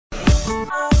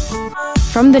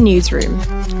From the newsroom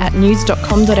at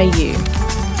news.com.au.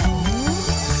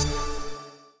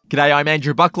 G'day, I'm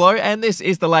Andrew Bucklow, and this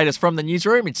is the latest from the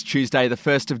newsroom. It's Tuesday, the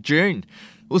 1st of June.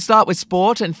 We'll start with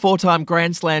sport, and four-time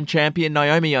Grand Slam champion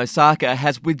Naomi Osaka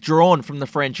has withdrawn from the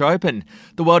French Open.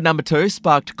 The world number 2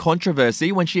 sparked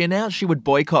controversy when she announced she would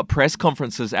boycott press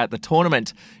conferences at the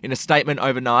tournament. In a statement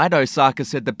overnight, Osaka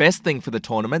said the best thing for the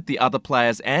tournament, the other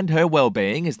players and her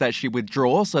well-being is that she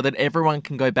withdraw so that everyone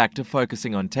can go back to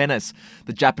focusing on tennis.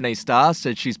 The Japanese star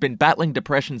said she's been battling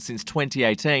depression since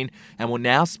 2018 and will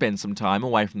now spend some time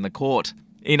away from the court.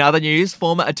 In other news,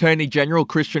 former Attorney General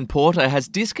Christian Porter has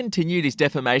discontinued his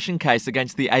defamation case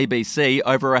against the ABC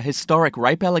over a historic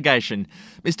rape allegation.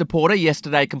 Mr. Porter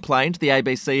yesterday complained the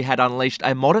ABC had unleashed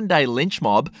a modern-day lynch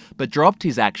mob, but dropped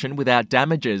his action without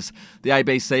damages. The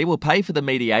ABC will pay for the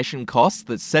mediation costs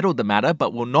that settled the matter,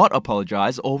 but will not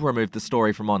apologise or remove the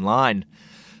story from online.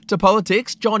 To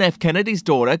politics, John F. Kennedy's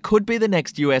daughter could be the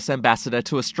next US ambassador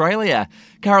to Australia.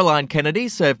 Caroline Kennedy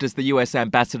served as the US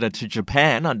ambassador to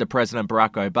Japan under President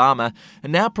Barack Obama,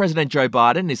 and now President Joe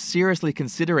Biden is seriously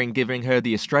considering giving her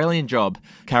the Australian job.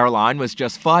 Caroline was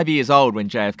just 5 years old when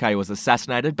JFK was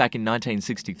assassinated back in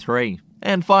 1963.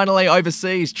 And finally,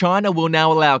 overseas, China will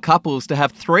now allow couples to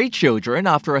have 3 children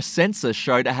after a census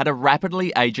showed it had a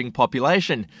rapidly ageing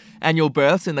population. Annual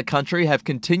births in the country have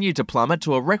continued to plummet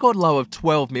to a record low of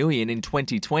 12 million in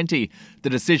 2020. The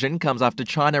decision comes after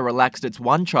China relaxed its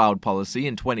one-child policy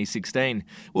in 2016.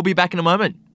 We'll be back in a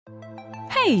moment.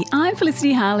 Hey, I'm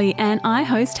Felicity Harley and I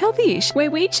host Healthyish, where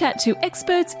we chat to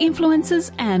experts, influencers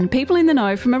and people in the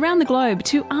know from around the globe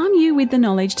to arm you with the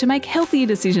knowledge to make healthier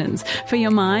decisions for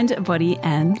your mind, body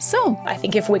and soul. I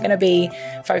think if we're going to be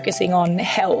focusing on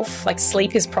health, like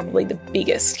sleep is probably the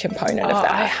biggest component of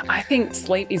that. I think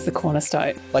sleep is the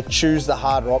cornerstone. Like choose the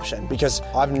harder option, because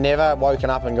I've never woken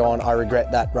up and gone, I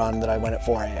regret that run that I went at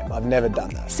 4 a.m. I've never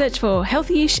done that. Search for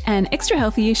Healthyish and Extra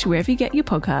Healthyish wherever you get your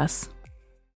podcasts.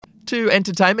 To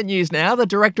entertainment news now, the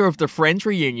director of the Friends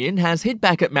reunion has hit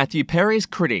back at Matthew Perry's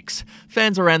critics.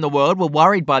 Fans around the world were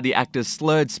worried by the actor's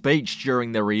slurred speech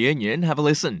during the reunion. Have a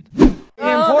listen. The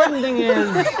important thing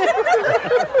is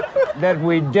that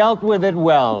we dealt with it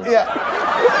well.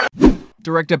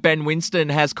 Director Ben Winston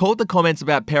has called the comments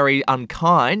about Perry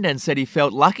unkind and said he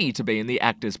felt lucky to be in the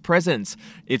actor's presence.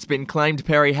 It's been claimed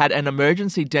Perry had an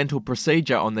emergency dental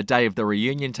procedure on the day of the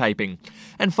reunion taping.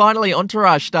 And finally,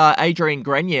 Entourage star Adrian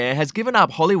Grenier has given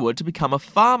up Hollywood to become a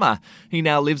farmer. He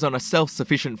now lives on a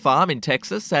self-sufficient farm in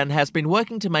Texas and has been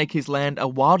working to make his land a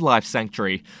wildlife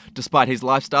sanctuary. Despite his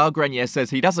lifestyle, Grenier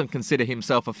says he doesn't consider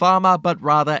himself a farmer, but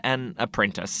rather an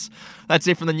apprentice. That's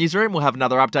it from the newsroom. We'll have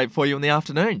another update for you in the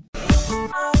afternoon.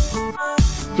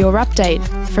 Your update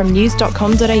from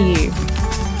news.com.au.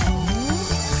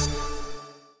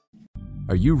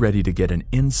 Are you ready to get an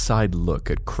inside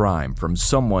look at crime from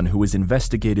someone who has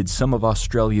investigated some of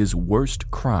Australia's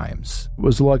worst crimes? It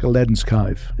was like Aladdin's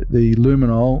Cave. The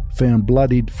luminol found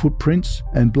bloodied footprints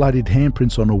and bloodied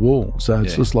handprints on a wall, so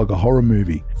it's just like a horror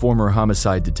movie. Former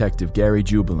homicide detective Gary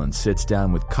Jubilant sits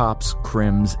down with cops,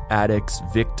 crims, addicts,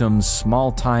 victims,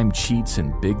 small-time cheats,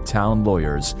 and big-town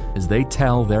lawyers as they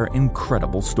tell their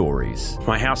incredible stories.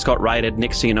 My house got raided.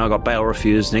 Next thing you know, I got bail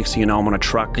refused. Next thing you know, I'm on a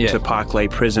truck to Parklea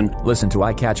Prison. Listen to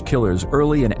I Catch Killers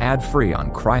early and ad-free on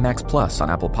Crimex Plus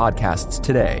on Apple Podcasts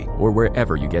today or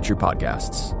wherever you get your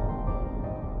podcasts.